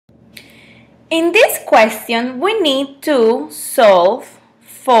In this question, we need to solve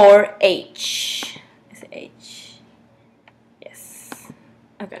for h. Is it h? Yes.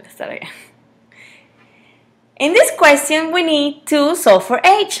 Okay, let's start again. In this question, we need to solve for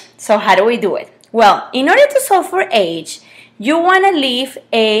h. So how do we do it? Well, in order to solve for h, you want to leave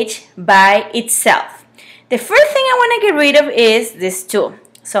h by itself. The first thing I want to get rid of is this 2.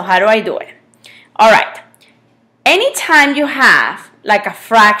 So how do I do it? Alright, anytime you have like a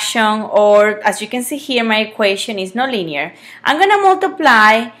fraction, or as you can see here, my equation is nonlinear, I'm going to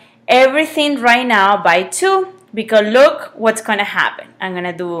multiply everything right now by 2, because look what's going to happen. I'm going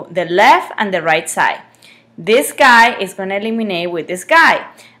to do the left and the right side. This guy is going to eliminate with this guy,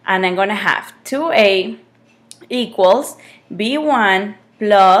 and I'm going to have 2a equals b1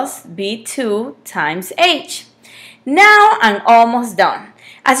 plus b2 times h. Now I'm almost done.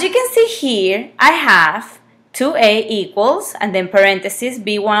 As you can see here, I have 2a equals, and then parentheses,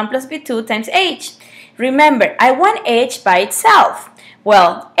 b1 plus b2 times h. Remember, I want h by itself.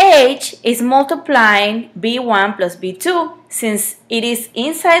 Well, h is multiplying b1 plus b2. Since it is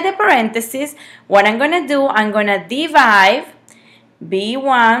inside the parentheses, what I'm going to do, I'm going to divide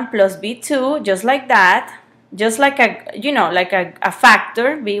b1 plus b2 just like that. Just like a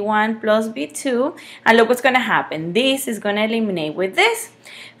factor, b1 plus b2, and look what's going to happen. This is going to eliminate with this.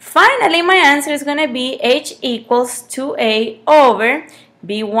 Finally, my answer is going to be h equals 2a over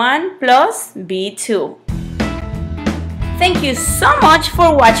b1 plus b2. Thank you so much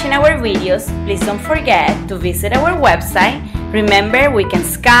for watching our videos. Please don't forget to visit our website. Remember, we can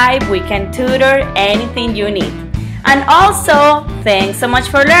Skype, we can tutor, anything you need. And also, thanks so much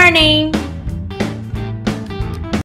for learning.